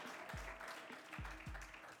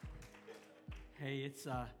Hey, it's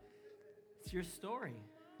your story.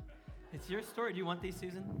 It's your story. Do you want these,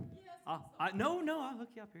 Susan? Yes. No, I'll hook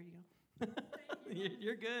you up. Here you go.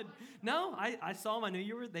 You're good. No, I saw them. I knew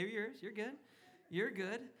you were. They were yours. You're good. You're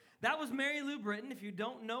good. That was Mary Lou Britton. If you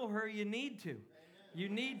don't know her, you need to. You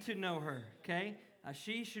need to know her, okay?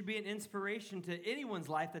 She should be an inspiration to anyone's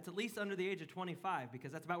life that's at least under the age of 25,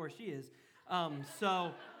 because that's about where she is.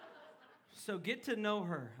 So get to know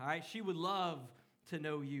her, all right? She would love to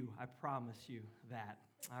know you. I promise you that,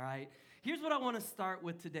 all right? Here's what I want to start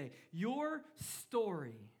with today. Your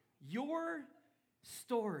story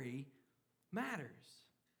matters.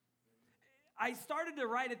 I started to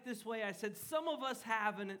write it this way. I said, some of us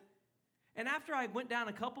have, and after I went down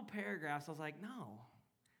a couple paragraphs, I was like, no,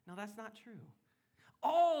 that's not true.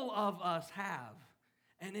 All of us have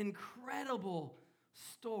an incredible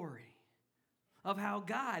story of how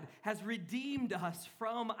God has redeemed us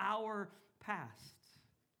from our past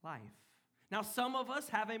life. Now, some of us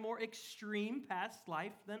have a more extreme past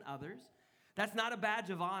life than others. That's not a badge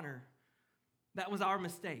of honor. That was our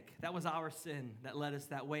mistake. That was our sin that led us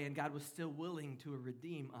that way, and God was still willing to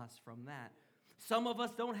redeem us from that. Some of us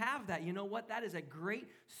don't have that. You know what? That is a great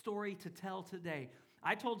story to tell today.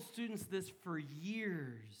 I told students this for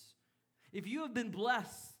years. If you have been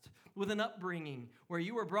blessed with an upbringing where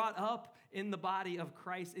you were brought up in the body of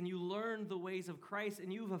Christ and you learned the ways of Christ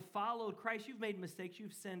and you have followed Christ, you've made mistakes,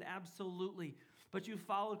 you've sinned, absolutely, but you've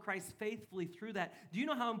followed Christ faithfully through that. Do you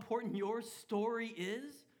know how important your story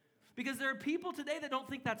is? Because there are people today that don't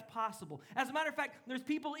think that's possible. As a matter of fact, there's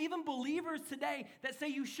people, even believers today, that say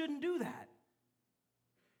you shouldn't do that.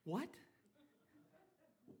 What?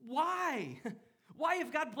 Why? Why,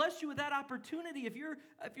 if God blessed you with that opportunity, if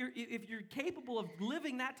you're capable of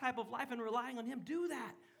living that type of life and relying on Him, do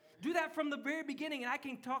that. Do that from the very beginning. And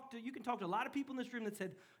you can talk to a lot of people in this room that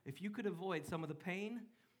said, if you could avoid some of the pain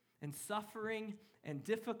and suffering and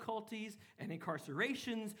difficulties and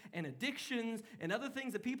incarcerations and addictions and other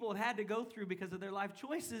things that people have had to go through because of their life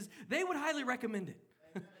choices, they would highly recommend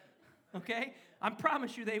it. Okay? I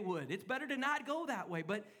promise you they would. It's better to not go that way,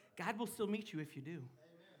 but God will still meet you if you do.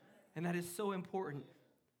 And that is so important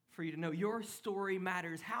for you to know. Your story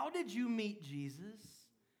matters. How did you meet Jesus?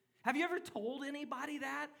 Have you ever told anybody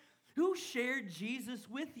that? Who shared Jesus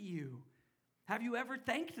with you? Have you ever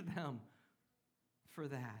thanked them for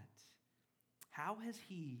that? How has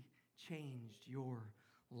He changed your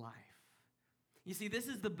life? You see, this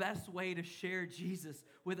is the best way to share Jesus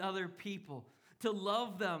with other people, to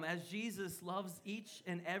love them as Jesus loves each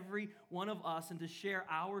and every one of us, and to share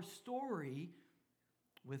our story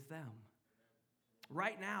with them.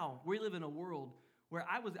 Right now, we live in a world where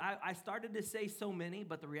I started to say so many,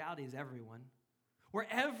 but the reality is everyone. Where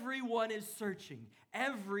everyone is searching.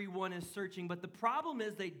 Everyone is searching, but the problem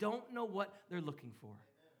is they don't know what they're looking for.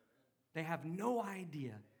 They have no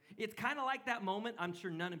idea. It's kind of like that moment, I'm sure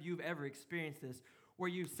none of you have ever experienced this, where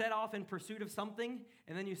you set off in pursuit of something,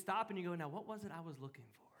 and then you stop and you go, now what was it I was looking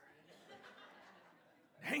for?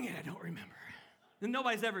 Dang it, I don't remember. And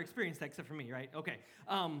nobody's ever experienced that except for me, right? Okay.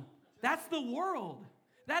 That's the world.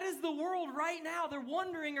 That is the world right now. They're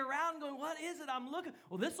wandering around going, what is it I'm looking?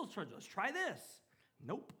 Well, let's try this.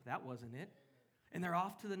 Nope, that wasn't it. And they're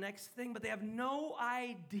off to the next thing, but they have no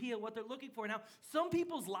idea what they're looking for. Now, some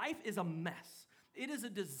people's life is a mess. It is a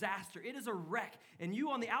disaster. It is a wreck. And you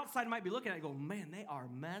on the outside might be looking at it and go, man, they are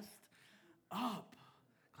messed up.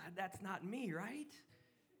 Glad that's not me, right?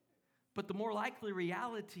 But the more likely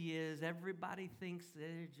reality is everybody thinks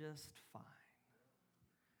they're just fine.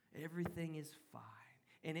 Everything is fine.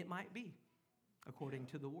 And it might be, according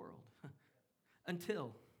to the world,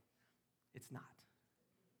 until it's not.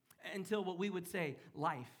 Until what we would say,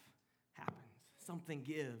 life happens. Something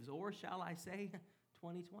gives. Or shall I say,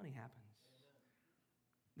 2020 happens.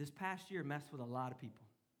 This past year messed with a lot of people.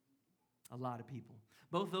 A lot of people.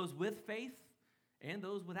 Both those with faith and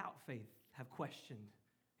those without faith have questioned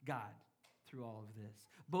God through all of this.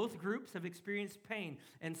 Both groups have experienced pain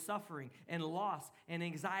and suffering and loss and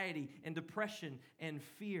anxiety and depression and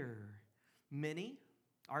fear. Many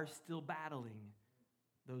are still battling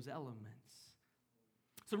those elements.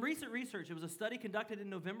 Some recent research, it was a study conducted in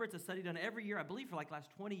November. It's a study done every year, I believe for like the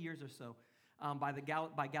last 20 years or so, by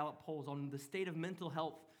Gallup polls on the state of mental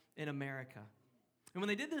health in America. And when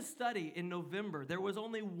they did this study in November, there was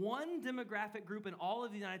only one demographic group in all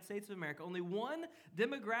of the United States of America, only one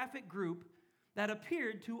demographic group that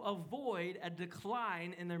appeared to avoid a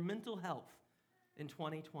decline in their mental health in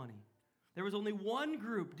 2020. There was only one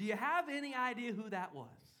group. Do you have any idea who that was?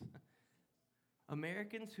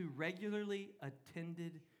 Americans who regularly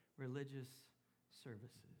attended religious services.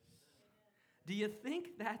 Do you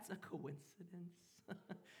think that's a coincidence?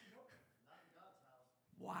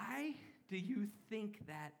 Why do you think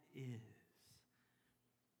that is?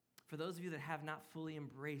 For those of you that have not fully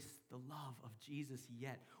embraced the love of Jesus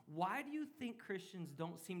yet, why do you think Christians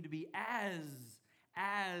don't seem to be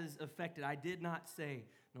as affected? I did not say,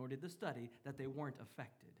 nor did the study, that they weren't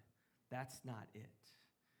affected. That's not it.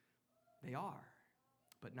 They are,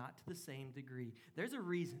 but not to the same degree. There's a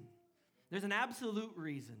reason. There's an absolute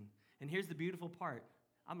reason. And here's the beautiful part.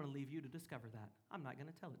 I'm going to leave you to discover that. I'm not going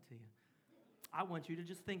to tell it to you. I want you to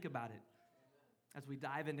just think about it as we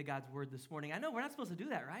dive into God's word this morning. I know we're not supposed to do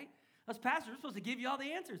that, right? Us pastors, we're supposed to give you all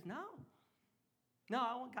the answers. No,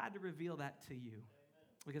 I want God to reveal that to you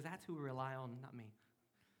because that's who we rely on,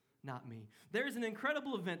 not me. There's an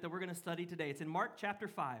incredible event that we're going to study today. It's in Mark chapter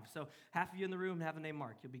 5. So half of you in the room have the name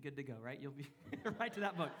Mark. You'll be good to go, right? You'll be right to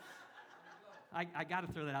that book. I got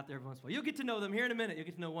to throw that out there every once in a while. You'll get to know them here in a minute. You'll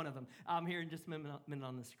get to know one of them here in just a minute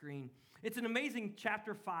on the screen. It's an amazing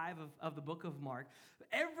chapter 5 of the book of Mark.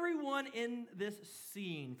 Everyone in this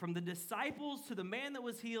scene, from the disciples to the man that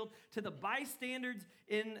was healed to the bystanders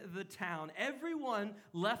in the town, everyone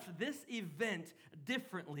left this event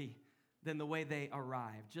differently than the way they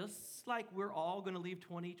arrived. Just like we're all going to leave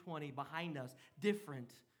 2020 behind us,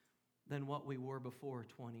 different than what we were before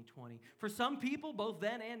 2020. For some people, both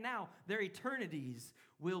then and now, their eternities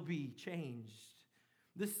will be changed.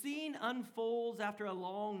 The scene unfolds after a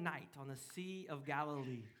long night on the Sea of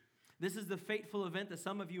Galilee. This is the fateful event that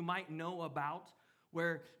some of you might know about,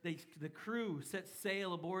 where the crew set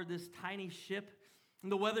sail aboard this tiny ship,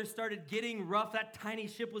 and the weather started getting rough. That tiny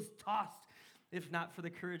ship was tossed, if not for the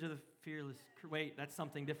courage of the fearless. Wait, that's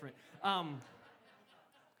something different.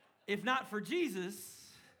 If not for Jesus,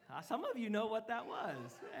 some of you know what that was.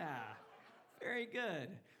 Yeah, very good.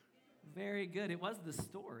 Very good. It was the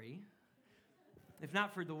story. If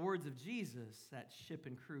not for the words of Jesus, that ship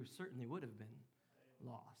and crew certainly would have been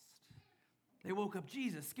lost. They woke up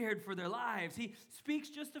Jesus, scared for their lives. He speaks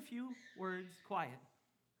just a few words, quiet.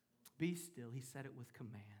 Be still. He said it with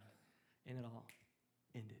command, and it all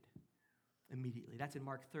ended immediately. That's in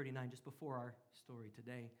Mark 39, just before our story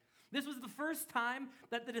today. This was the first time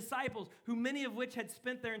that the disciples, who many of which had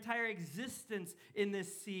spent their entire existence in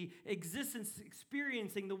this sea,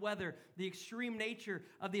 experiencing the weather, the extreme nature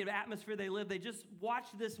of the atmosphere they lived, they just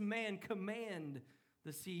watched this man command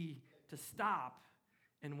the sea to stop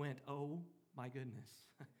and went, oh my goodness,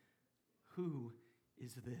 who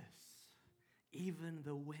is this? Even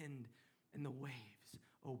the wind and the waves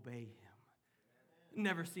obey him.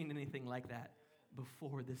 Never seen anything like that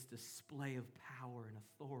before, this display of power and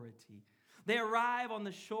authority. They arrive on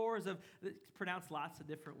the shores of, it's pronounced lots of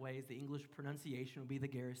different ways. The English pronunciation would be the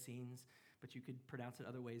Gerasenes, but you could pronounce it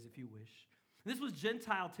other ways if you wish. This was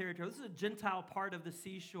Gentile territory. This is a Gentile part of the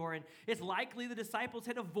seashore, and it's likely the disciples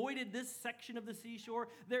had avoided this section of the seashore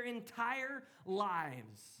their entire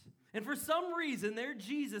lives. And for some reason, their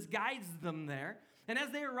Jesus guides them there. And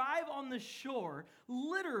as they arrive on the shore,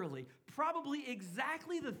 literally, probably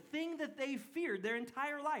exactly the thing that they feared their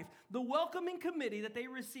entire life, the welcoming committee that they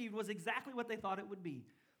received was exactly what they thought it would be.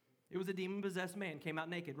 It was a demon-possessed man came out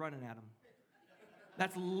naked running at them.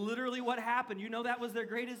 That's literally what happened. You know, that was their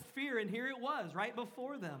greatest fear, and here it was right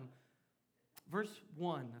before them. Verse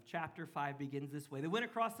 1 of chapter 5 begins this way. They went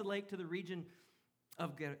across the lake to the region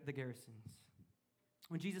of the Gerasenes.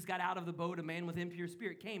 When Jesus got out of the boat, a man with impure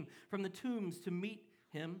spirit came from the tombs to meet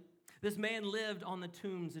him. This man lived on the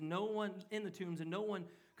tombs, and no one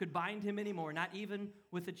could bind him anymore, not even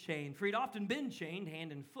with a chain. For he'd often been chained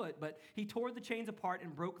hand and foot, but he tore the chains apart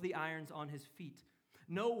and broke the irons on his feet.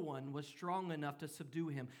 No one was strong enough to subdue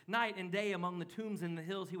him. Night and day among the tombs and the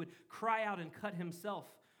hills, he would cry out and cut himself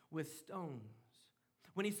with stones.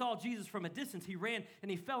 When he saw Jesus from a distance, he ran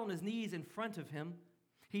and he fell on his knees in front of him.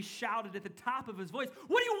 He shouted at the top of his voice,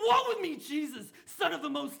 "What do you want with me, Jesus, Son of the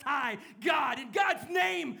Most High God? In God's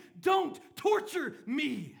name, don't torture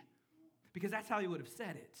me." Because that's how he would have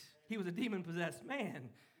said it. He was a demon-possessed man,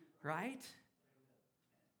 right?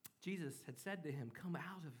 Jesus had said to him, "Come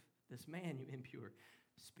out of this man, you impure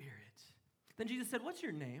spirit." Then Jesus said, "What's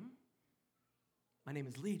your name?" "My name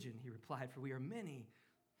is Legion," he replied, "for we are many."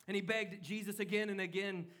 And he begged Jesus again and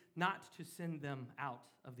again not to send them out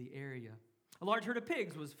of the area. A large herd of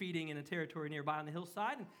pigs was feeding in a territory nearby on the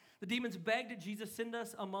hillside, and the demons begged Jesus, "Send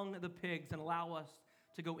us among the pigs and allow us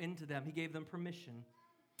to go into them." He gave them permission,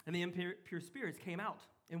 and the impure spirits came out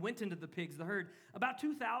and went into the pigs. The herd, about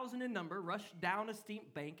 2,000 in number, rushed down a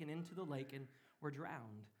steep bank and into the lake and were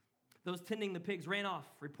drowned. Those tending the pigs ran off,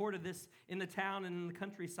 reported this in the town and in the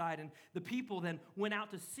countryside, and the people then went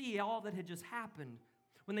out to see all that had just happened.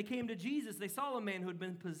 When they came to Jesus, they saw a man who had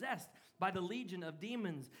been possessed by the legion of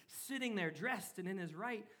demons sitting there dressed and in his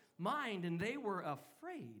right mind, and they were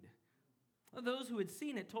afraid. Those who had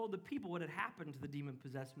seen it told the people what had happened to the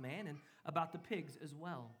demon-possessed man and about the pigs as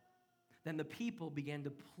well. Then the people began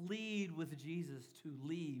to plead with Jesus to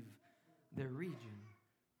leave their region.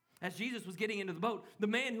 As Jesus was getting into the boat, the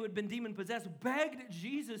man who had been demon-possessed begged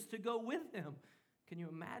Jesus to go with him. Can you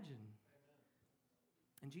imagine?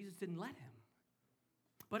 And Jesus didn't let him,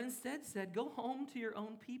 but instead said, "Go home to your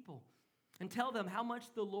own people and tell them how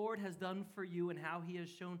much the Lord has done for you and how he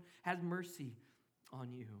has mercy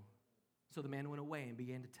on you." So the man went away and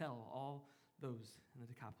began to tell all those in the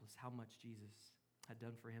Decapolis how much Jesus had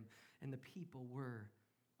done for him, and the people were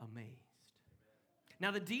amazed.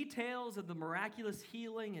 Now, the details of the miraculous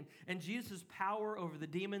healing and Jesus' power over the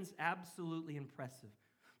demons, absolutely impressive.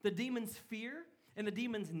 The demons' fear and the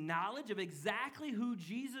demons' knowledge of exactly who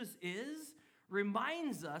Jesus is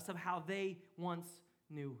reminds us of how they once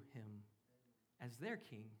knew him as their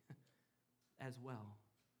king as well.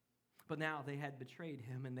 But now they had betrayed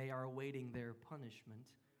him, and they are awaiting their punishment.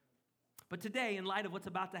 But today, in light of what's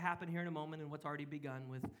about to happen here in a moment and what's already begun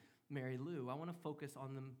with Mary Lou, I want to focus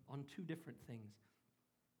on two different things.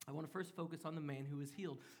 I want to first focus on the man who was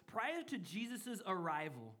healed. Prior to Jesus'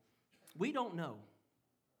 arrival, we don't know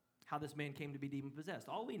how this man came to be demon-possessed.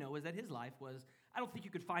 All we know is that his life was, I don't think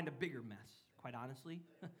you could find a bigger mess, quite honestly,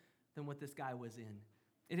 than what this guy was in.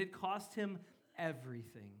 It had cost him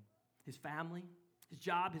everything: his family, his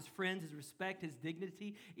job, his friends, his respect, his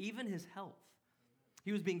dignity, even his health.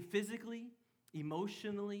 He was being physically,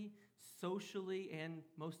 emotionally, socially, and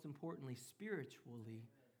most importantly, spiritually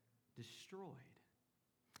destroyed.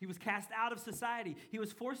 He was cast out of society. He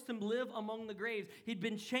was forced to live among the graves. He'd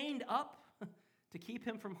been chained up to keep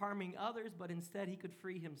him from harming others, but instead he could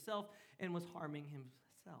free himself and was harming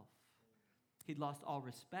himself. He'd lost all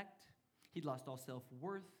respect. He'd lost all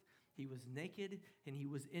self-worth. He was naked, and he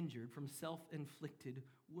was injured from self-inflicted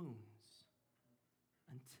wounds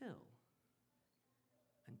until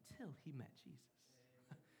he met Jesus.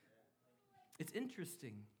 It's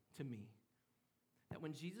interesting to me that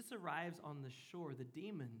when Jesus arrives on the shore, the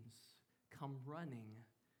demons come running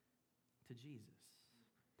to Jesus.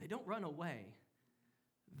 They don't run away.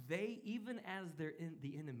 They, even as they're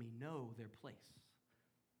the enemy, know their place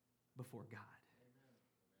before God.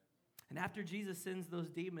 And after Jesus sends those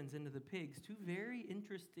demons into the pigs, two very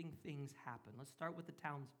interesting things happen. Let's start with the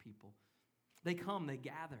townspeople. They come, they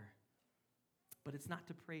gather, but it's not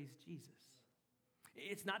to praise Jesus.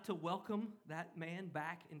 It's not to welcome that man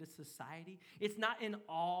back into society. It's not in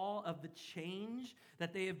awe of the change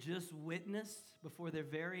that they have just witnessed before their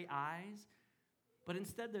very eyes, but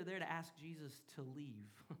instead they're there to ask Jesus to leave.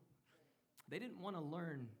 They didn't want to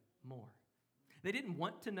learn more. They didn't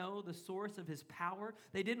want to know the source of his power.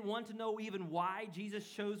 They didn't want to know even why Jesus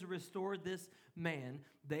chose to restore this man.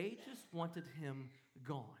 They just wanted him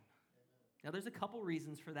gone. Now, there's a couple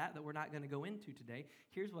reasons for that we're not going to go into today.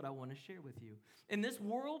 Here's what I want to share with you. In this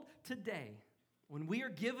world today, when we are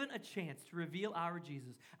given a chance to reveal our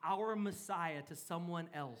Jesus, our Messiah, to someone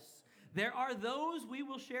else, there are those we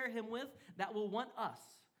will share him with that will want us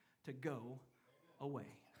to go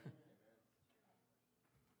away.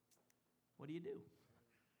 What do you do?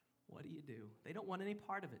 What do you do? They don't want any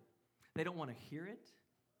part of it. They don't want to hear it.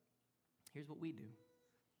 Here's what we do.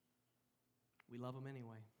 We love them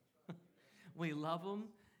anyway. We love them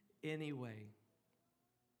anyway.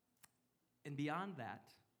 And beyond that,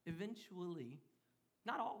 eventually,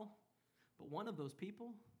 not all, but one of those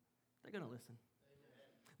people, they're going to listen.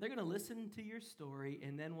 They're going to listen to your story,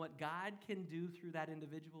 and then what God can do through that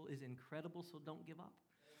individual is incredible, so don't give up.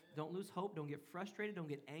 Don't lose hope. Don't get frustrated. Don't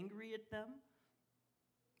get angry at them.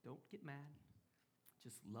 Don't get mad.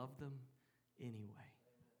 Just love them anyway.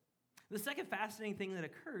 The second fascinating thing that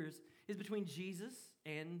occurs is between Jesus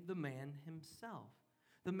and the man himself.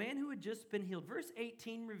 The man who had just been healed. Verse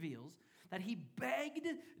 18 reveals that he begged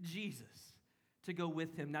Jesus to go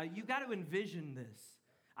with him. Now, you got to envision this.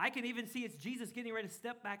 I can even see it's Jesus getting ready to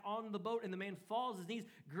step back on the boat, and the man falls his knees,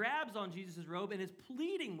 grabs on Jesus' robe, and is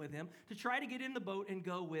pleading with him to try to get in the boat and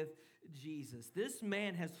go with Jesus. This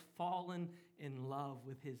man has fallen in love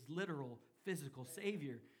with his literal, physical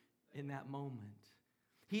Savior in that moment.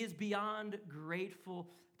 He is beyond grateful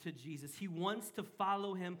to Jesus. He wants to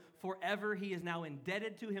follow him forever. He is now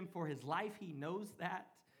indebted to him for his life. He knows that.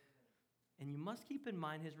 And you must keep in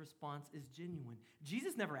mind his response is genuine.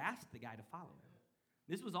 Jesus never asked the guy to follow him.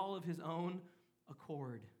 This was all of his own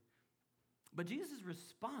accord. But Jesus'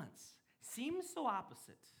 response seems so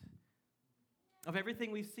opposite of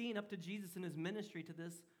everything we've seen up to Jesus in his ministry to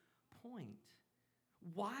this point.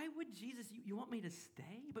 Why would Jesus, you want me to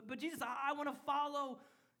stay? But Jesus, I want to follow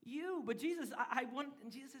you. But Jesus, I want,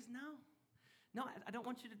 and Jesus says, No, I don't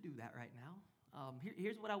want you to do that right now.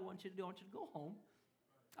 Here's what I want you to do. I want you to go home.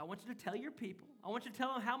 I want you to tell your people. I want you to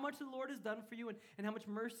tell them how much the Lord has done for you and how much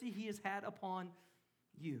mercy he has had upon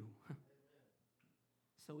you.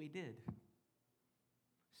 So he did.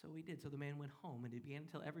 So the man went home, and he began to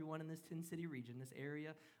tell everyone in this 10-city region, this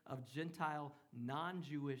area of Gentile,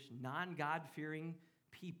 non-Jewish, non-God-fearing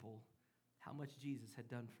people, how much Jesus had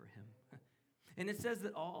done for him. And it says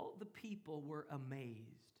that all the people were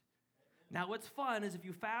amazed. Now, what's fun is if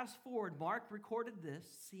you fast forward, Mark recorded this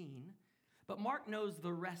scene, but Mark knows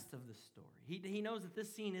the rest of the story. He knows that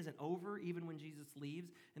this scene isn't over even when Jesus leaves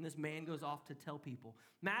and this man goes off to tell people.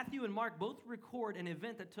 Matthew and Mark both record an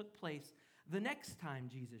event that took place the next time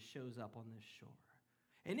Jesus shows up on this shore.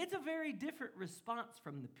 And it's a very different response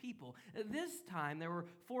from the people. This time, there were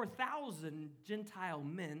 4,000 Gentile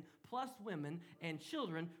men, plus women and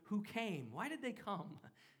children, who came. Why did they come?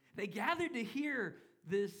 They gathered to hear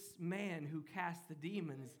this man who cast the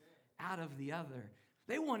demons out of the other.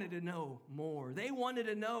 They wanted to know more. They wanted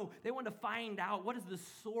to find out what is the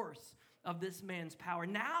source of this man's power.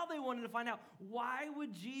 Now they wanted to find out, why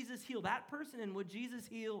would Jesus heal that person and would Jesus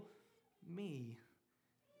heal me?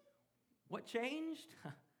 What changed?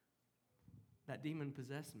 That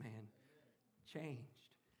demon-possessed man changed.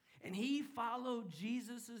 And he followed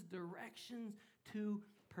Jesus' directions to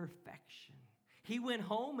perfection. He went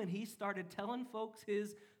home and he started telling folks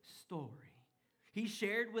his story. He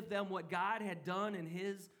shared with them what God had done in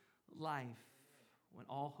his life when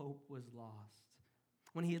all hope was lost.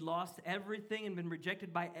 When he had lost everything and been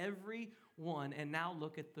rejected by everyone, and now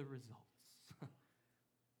look at the results.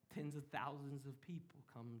 Tens of thousands of people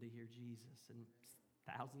come to hear Jesus, and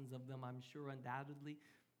thousands of them, I'm sure, undoubtedly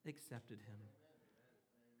accepted him.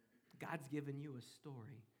 God's given you a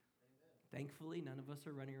story. Thankfully, none of us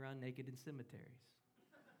are running around naked in cemeteries.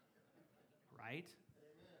 Right?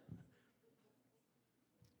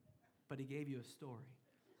 But he gave you a story.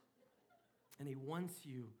 And he wants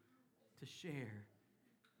you to share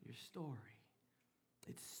your story.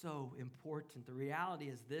 It's so important. The reality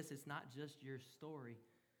is this, it's not just your story.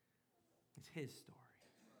 It's his story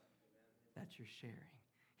that you're sharing.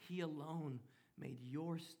 He alone made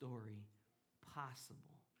your story possible.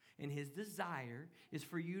 And his desire is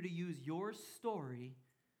for you to use your story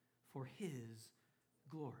for his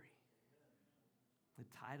glory. The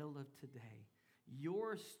title of today,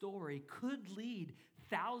 your story could lead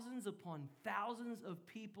thousands upon thousands of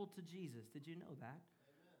people to Jesus. Did you know that?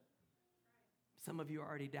 Amen. Some of you are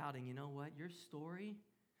already doubting, you know what? Your story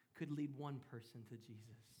could lead one person to Jesus.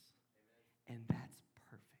 Amen. And that's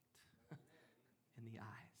perfect in the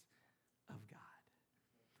eyes of God.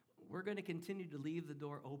 We're going to continue to leave the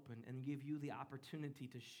door open and give you the opportunity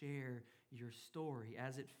to share your story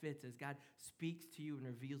as it fits, as God speaks to you and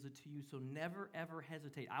reveals it to you. So never, ever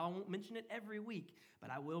hesitate. I won't mention it every week, but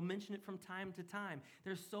I will mention it from time to time.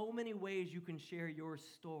 There's so many ways you can share your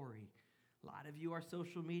story. A lot of you are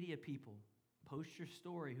social media people. Post your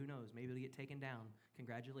story. Who knows? Maybe it'll get taken down.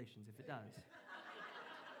 Congratulations if it does.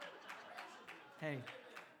 Hey,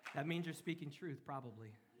 that means you're speaking truth, probably,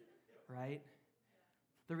 right?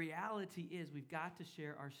 The reality is we've got to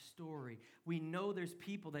share our story. We know there's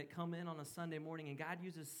people that come in on a Sunday morning and God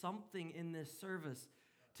uses something in this service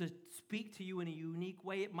to speak to you in a unique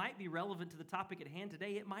way. It might be relevant to the topic at hand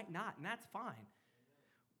today. It might not, and that's fine.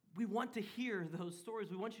 We want to hear those stories.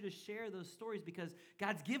 We want you to share those stories because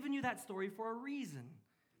God's given you that story for a reason.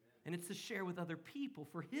 And it's to share with other people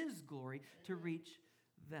for his glory to reach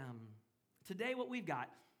them. Today what we've got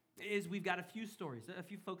is we've got a few stories. A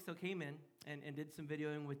few folks that came in and did some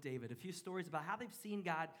videoing with David. A few stories about how they've seen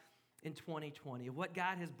God in 2020, of what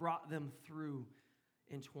God has brought them through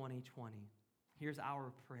in 2020. Here's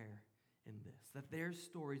our prayer in this, that their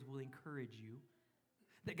stories will encourage you,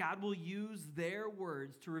 that God will use their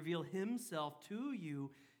words to reveal himself to you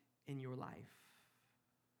in your life,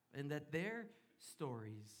 and that their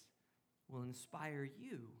stories will inspire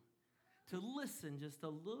you to listen just a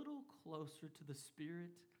little closer to the Spirit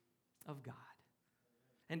of God.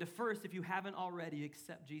 And to first, if you haven't already,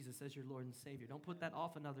 accept Jesus as your Lord and Savior. Don't put that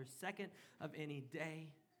off another second of any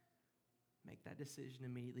day. Make that decision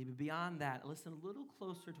immediately. But beyond that, listen a little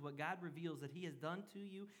closer to what God reveals that he has done to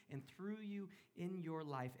you and through you in your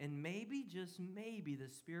life. And maybe, just maybe, the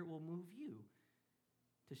Spirit will move you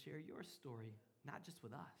to share your story, not just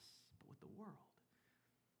with us, but with the world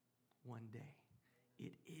one day.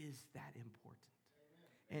 It is that important.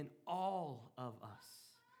 And all of us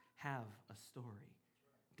have a story.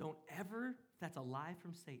 Don't ever, that's a lie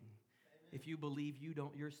from Satan, if you believe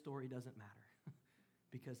your story doesn't matter,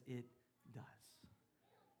 because it does.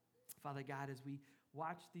 Father God, as we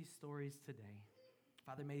watch these stories today,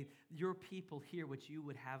 Father, may your people hear what you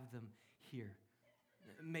would have them hear.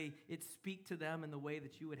 May it speak to them in the way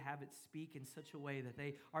that you would have it speak, in such a way that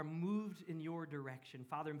they are moved in your direction.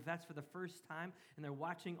 Father, if that's for the first time and they're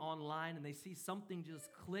watching online and they see something just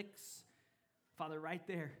clicks, Father, right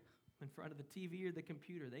there in front of the TV or the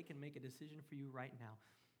computer, they can make a decision for you right now.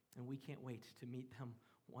 And we can't wait to meet them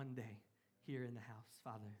one day here in the house,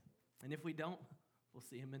 Father. And if we don't, we'll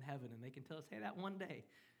see them in heaven and they can tell us, hey, that one day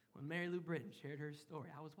when Mary Lou Britton shared her story,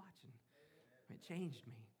 I was watching. It changed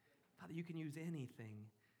me. Father, you can use anything.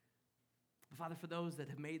 But Father, for those that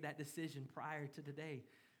have made that decision prior to today,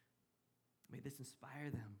 may this inspire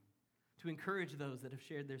them to encourage those that have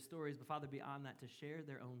shared their stories, but Father, beyond that, to share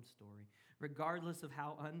their own story. Regardless of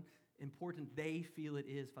how unimportant they feel it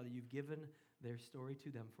is, Father, you've given their story to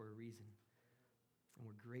them for a reason. And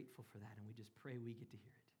we're grateful for that, and we just pray we get to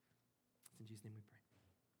hear it. It's in Jesus' name we pray.